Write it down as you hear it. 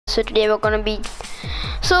So today we're gonna be,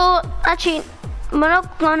 actually we're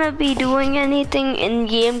not gonna be doing anything in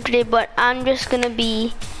game today, but I'm just gonna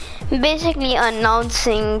be basically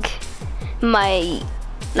announcing my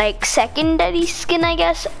secondary skin, I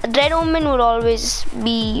guess. Red Omen would always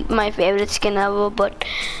be my favorite skin ever, but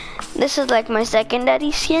this is like my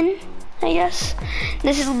secondary skin, I guess.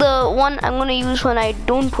 This is the one I'm gonna use when I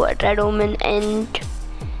don't put Red Omen, and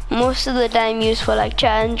most of the time used for like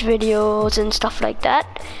challenge videos and stuff like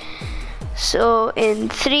that. So in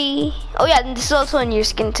 3, oh yeah, and this is also a new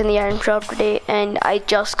skin. It's in the item shop today and I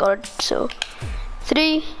just got it. So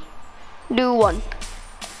 3, 2, 1.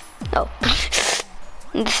 Oh.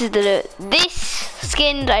 This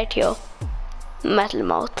skin right here, metal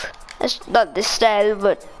mouth. It's not this style,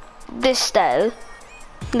 but this style,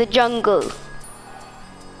 the jungle.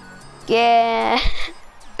 Yeah.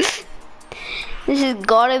 This has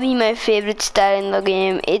gotta be my favorite style in the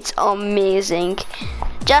game. It's amazing.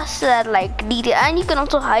 Just that like detail, and you can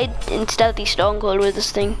also hide in stealthy stronghold with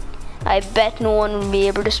this thing. I bet no one will be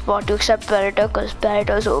able to spot you except Predator, because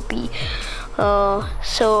Predator's OP.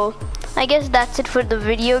 So I guess that's it for the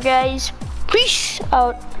video, guys. Peace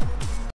out.